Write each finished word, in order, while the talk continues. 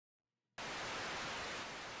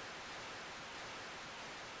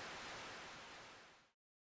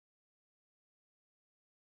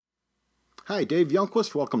Hi, Dave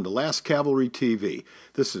Youngquist. Welcome to Last Cavalry TV.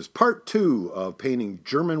 This is part 2 of painting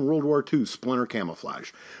German World War II Splinter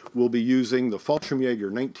Camouflage. We'll be using the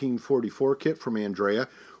Fallschirmjäger 1944 kit from Andrea,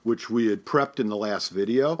 which we had prepped in the last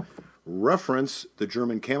video. Reference the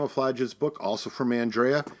German Camouflages book, also from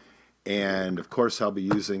Andrea. And, of course, I'll be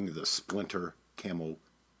using the Splinter Camo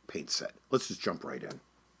paint set. Let's just jump right in.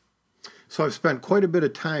 So I've spent quite a bit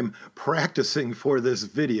of time practicing for this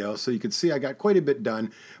video, so you can see I got quite a bit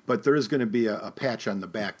done, but there is going to be a patch on the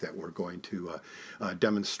back that we're going to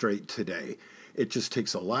demonstrate today. It just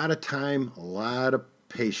takes a lot of time, a lot of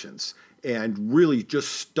patience, and really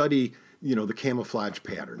just study, the camouflage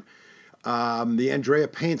pattern. The Andrea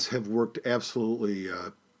paints have worked absolutely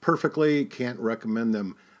perfectly. Can't recommend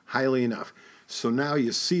them highly enough. So now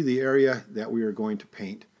you see the area that we are going to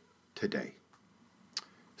paint today.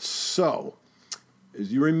 So,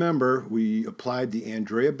 as you remember, we applied the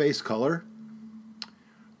Andrea base color,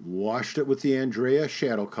 washed it with the Andrea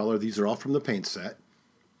shadow color. These are all from the paint set.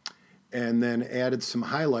 And then added some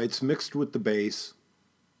highlights mixed with the base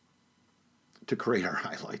to create our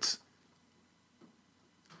highlights.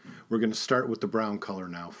 We're going to start with the brown color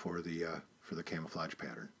now for the camouflage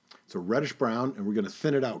pattern. It's a reddish brown, and we're going to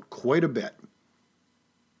thin it out quite a bit,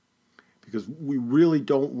 because we really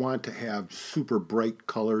don't want to have super bright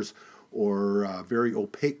colors or very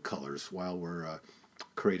opaque colors while we're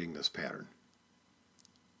creating this pattern.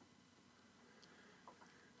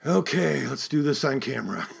 Okay, let's do this on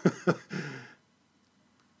camera.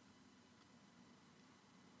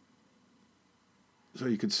 So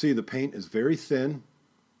you can see the paint is very thin.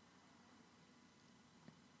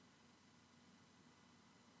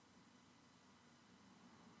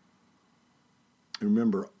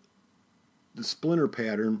 Remember, the splinter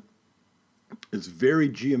pattern is very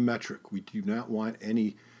geometric. We do not want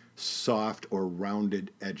any soft or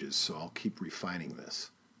rounded edges, so I'll keep refining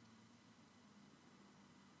this.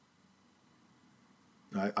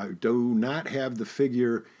 I do not have the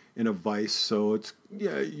figure in a vise, so it's,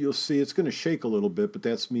 you'll see it's going to shake a little bit, but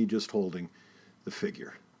that's me just holding the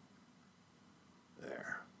figure.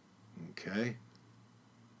 There. Okay.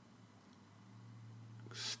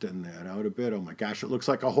 Extend that out a bit. Oh my gosh, it looks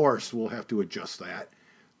like a horse. We'll have to adjust that.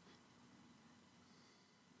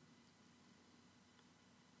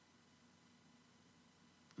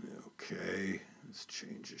 Okay, let's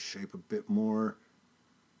change the shape a bit more.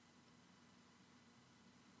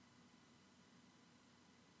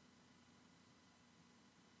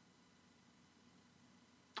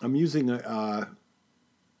 I'm using a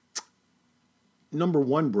number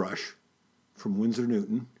 1 brush from Winsor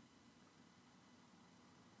Newton.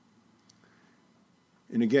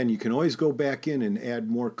 And again, you can always go back in and add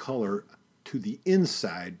more color to the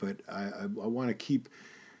inside, but I want to keep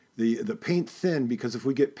the paint thin, because if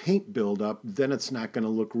we get paint buildup, then it's not going to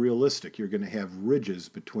look realistic. You're going to have ridges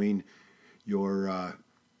between your,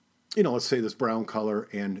 let's say this brown color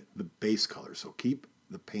and the base color. So keep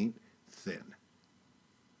the paint thin.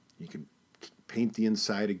 You can paint the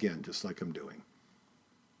inside again, just like I'm doing.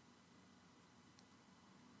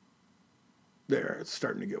 There, it's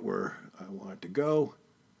starting to get where I want it to go.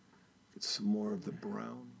 Get some more of the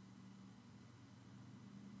brown.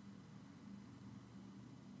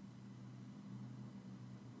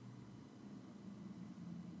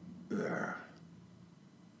 There.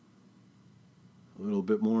 A little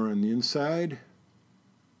bit more on the inside.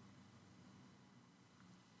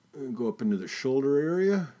 And go up into the shoulder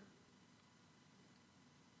area.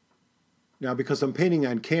 Now, because I'm painting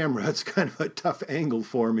on camera, it's kind of a tough angle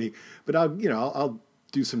for me, but I'll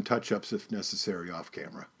do some touch-ups if necessary off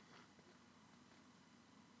camera.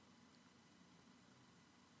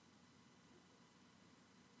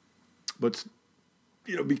 But,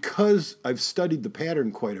 because I've studied the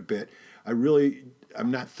pattern quite a bit, I'm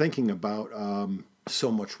not thinking about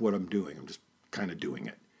so much what I'm doing. I'm just kind of doing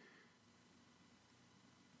it.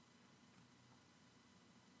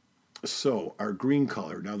 So, our green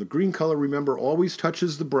color. Now, the green color, remember, always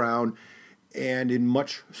touches the brown and in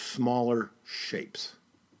much smaller shapes.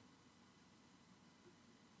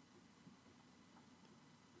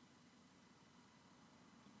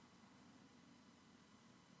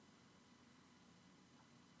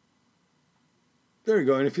 There you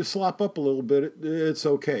go. And if you slop up a little bit, it's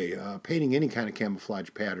okay. Painting any kind of camouflage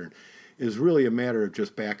pattern is really a matter of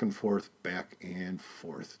just back and forth,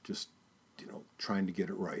 just, trying to get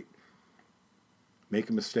it right. Make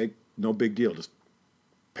a mistake, no big deal. Just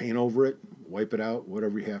paint over it, wipe it out,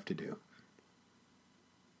 whatever you have to do.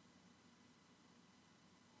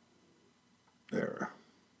 There.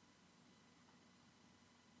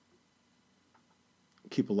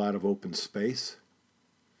 Keep a lot of open space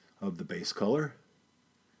of the base color.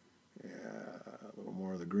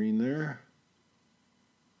 green there.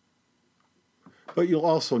 But you'll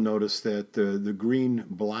also notice that the green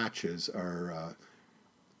blotches are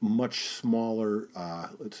much smaller,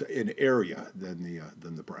 let's say, in area than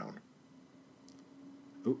the brown.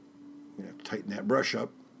 Oh, I'm gonna have to tighten that brush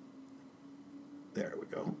up. There we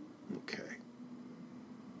go. Okay.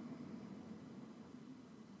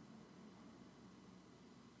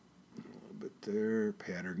 A little bit there.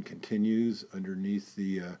 Pattern continues underneath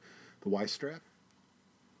the Y strap.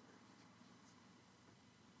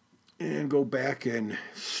 And go back and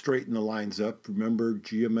straighten the lines up. Remember,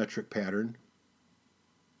 geometric pattern.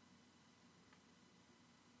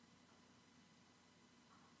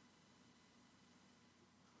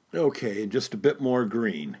 Okay, just a bit more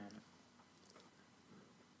green.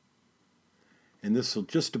 And this will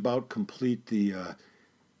just about complete the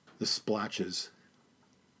splotches.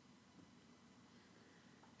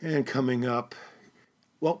 And coming up,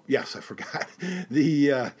 well, yes, I forgot.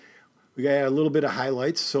 We got a little bit of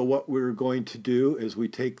highlights. So what we're going to do is we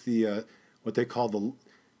take the what they call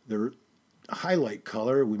the highlight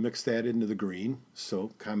color. We mix that into the green.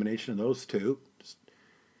 So combination of those two.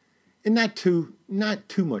 And not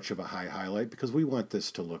too much of a high highlight because we want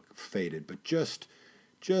this to look faded, but just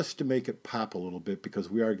to make it pop a little bit because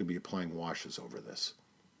we are going to be applying washes over this.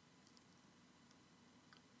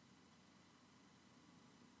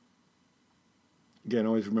 Again,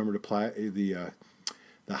 always remember to apply the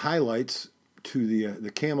highlights to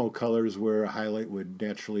the camo colors where a highlight would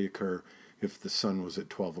naturally occur if the sun was at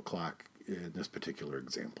 12 o'clock in this particular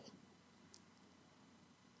example.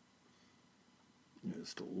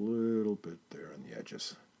 Just a little bit there on the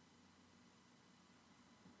edges.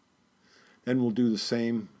 Then we'll do the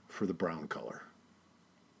same for the brown color.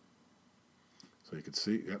 So you can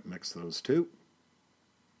see, yep, mix those two.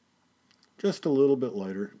 Just a little bit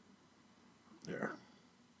lighter. There.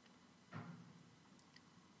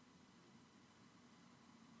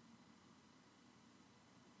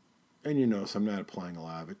 And you notice I'm not applying a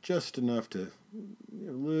lot of it, just enough to,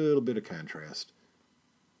 a little bit of contrast.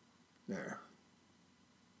 There.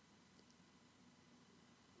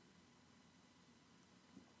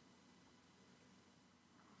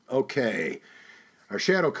 Okay, our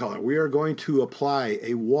shadow color. We are going to apply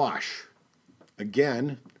a wash,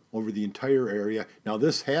 again, over the entire area. Now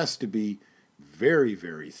this has to be very,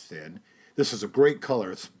 very thin. This is a great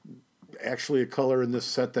color. It's actually a color in this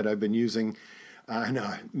set that I've been using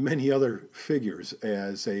on many other figures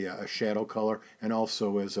as a shadow color and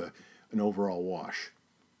also as an overall wash.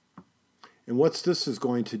 And what this is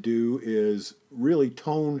going to do is really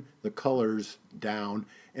tone the colors down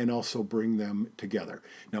and also bring them together.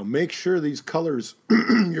 Now make sure these colors,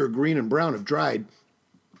 your green and brown, have dried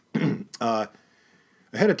ahead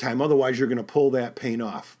of time, otherwise you're going to pull that paint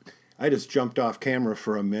off. I just jumped off camera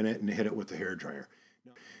for a minute and hit it with the hairdryer.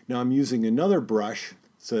 Now I'm using another brush.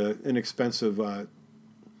 It's an inexpensive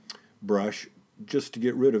brush just to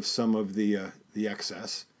get rid of some of the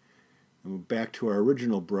excess. And we're back to our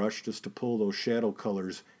original brush just to pull those shadow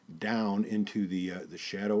colors down into the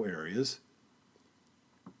shadow areas.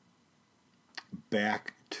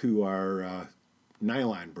 Back to our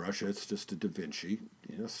nylon brush. It's just a Da Vinci,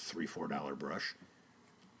 it's a $3-4 brush.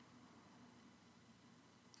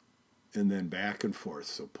 And then back and forth,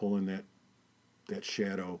 so pulling that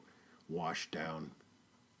shadow wash down,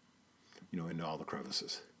 into all the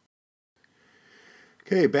crevices.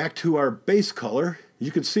 Okay, back to our base color.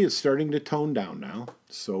 You can see it's starting to tone down now.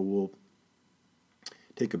 So we'll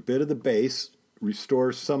take a bit of the base,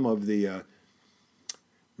 restore some of the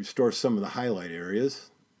highlight areas,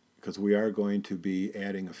 because we are going to be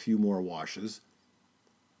adding a few more washes.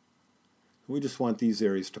 We just want these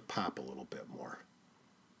areas to pop a little bit more.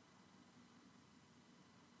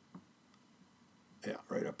 Yeah,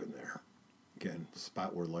 right up in there. Again,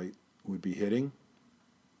 spot where light would be hitting.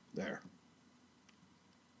 There.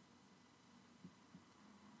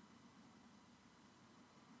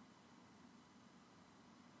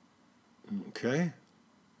 Okay.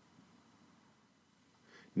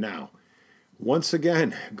 Now, once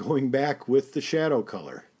again, going back with the shadow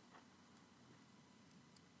color,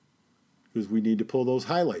 because we need to pull those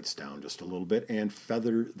highlights down just a little bit and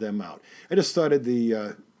feather them out. I just thought of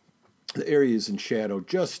the areas in shadow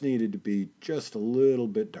just needed to be just a little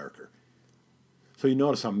bit darker. So you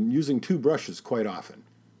notice I'm using two brushes quite often.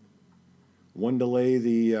 One to lay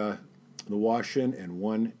the wash in and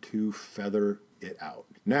one to feather it out.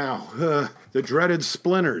 Now, the dreaded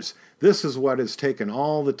splinters. This is what has taken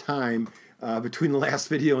all the time between the last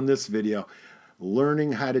video and this video.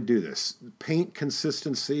 Learning how to do this. Paint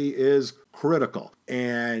consistency is critical.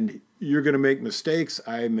 And you're going to make mistakes.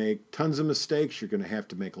 I make tons of mistakes. You're going to have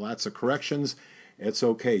to make lots of corrections. It's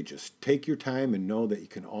okay. Just take your time and know that you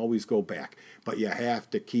can always go back. But you have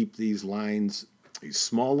to keep these lines, these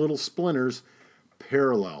small little splinters,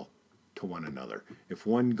 parallel to one another. If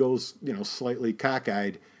one goes, slightly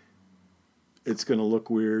cockeyed, it's going to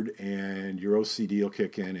look weird and your OCD will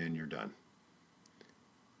kick in and you're done.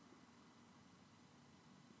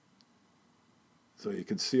 So you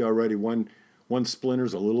can see already one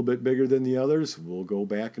splinter's a little bit bigger than the others. We'll go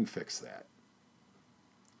back and fix that.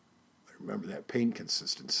 Remember that paint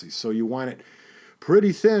consistency. So you want it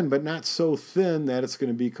pretty thin, but not so thin that it's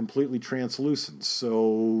going to be completely translucent.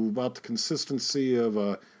 So about the consistency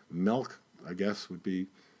of milk, I guess, would be.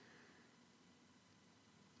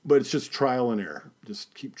 But it's just trial and error.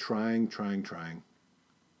 Just keep trying.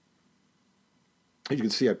 As you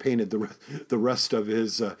can see, I painted the rest of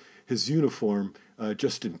his uniform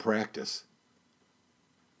just in practice.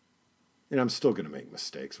 And I'm still going to make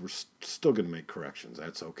mistakes. We're still going to make corrections.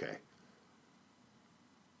 That's okay.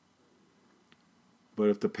 But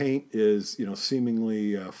if the paint is,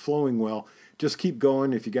 seemingly flowing well, just keep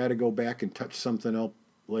going. If you got to go back and touch something up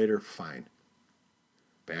later, fine.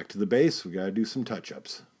 Back to the base, we got to do some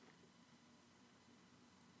touch-ups.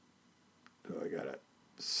 So I got to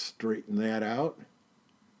straighten that out.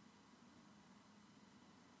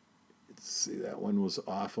 Let's see, that one was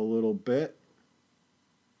off a little bit.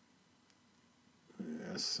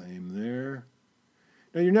 Yeah, same there.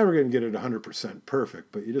 Now, you're never going to get it 100%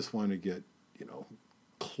 perfect, but you just want to get,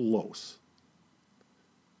 close.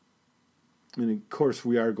 And of course,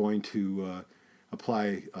 we are going to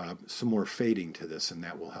apply some more fading to this, and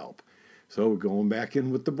that will help. So we're going back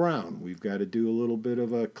in with the brown. We've got to do a little bit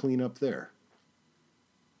of a cleanup there.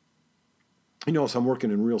 You notice I'm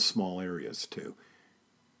working in real small areas too.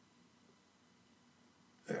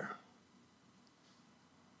 There.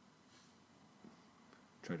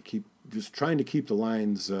 Trying to keep the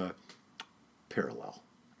lines parallel.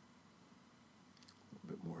 A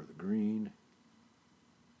bit more of the green.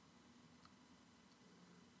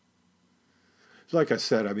 So like I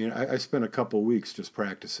said, I mean, I spent a couple weeks just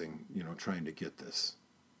practicing, trying to get this.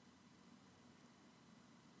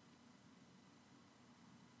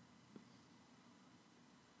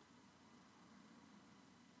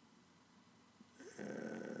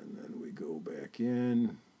 And then we go back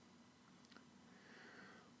in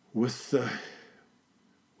with the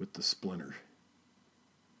splinter.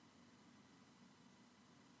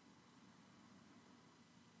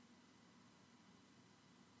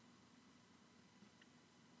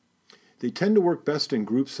 They tend to work best in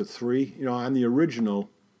groups of 3. On the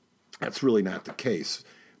original, that's really not the case.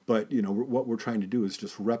 But, what we're trying to do is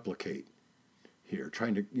just replicate here,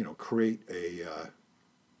 trying to, create a,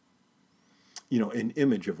 an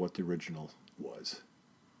image of what the original was.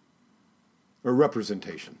 Or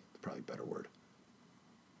representation, probably a better word.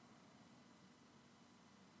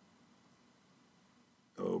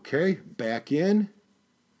 Okay, back in.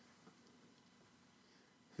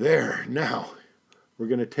 There, now. We're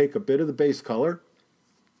going to take a bit of the base color.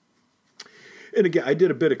 And again, I did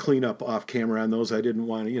a bit of cleanup off camera on those. I didn't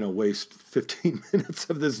want to, waste 15 minutes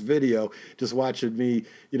of this video just watching me,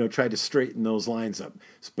 try to straighten those lines up.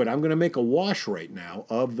 But I'm going to make a wash right now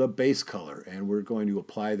of the base color, and we're going to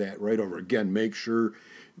apply that right over. Again, make sure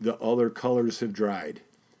the other colors have dried.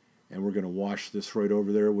 And we're going to wash this right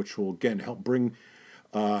over there, which will, again, help bring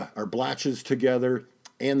our blotches together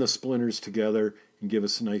and the splinters together and give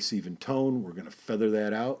us a nice even tone. We're going to feather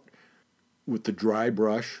that out with the dry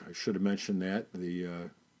brush. I should have mentioned that.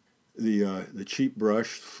 The cheap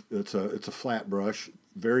brush, it's a flat brush,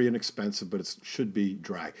 very inexpensive, but it should be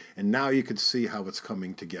dry. And now you can see how it's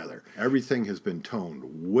coming together. Everything has been toned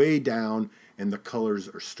way down, and the colors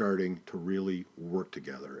are starting to really work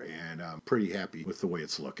together. And I'm pretty happy with the way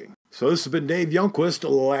it's looking. So this has been Dave Youngquist,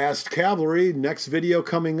 Last Cavalry. Next video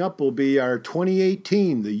coming up will be our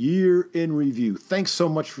 2018, the year in review. Thanks so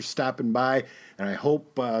much for stopping by, and I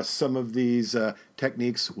hope some of these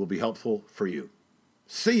techniques will be helpful for you.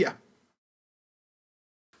 See ya!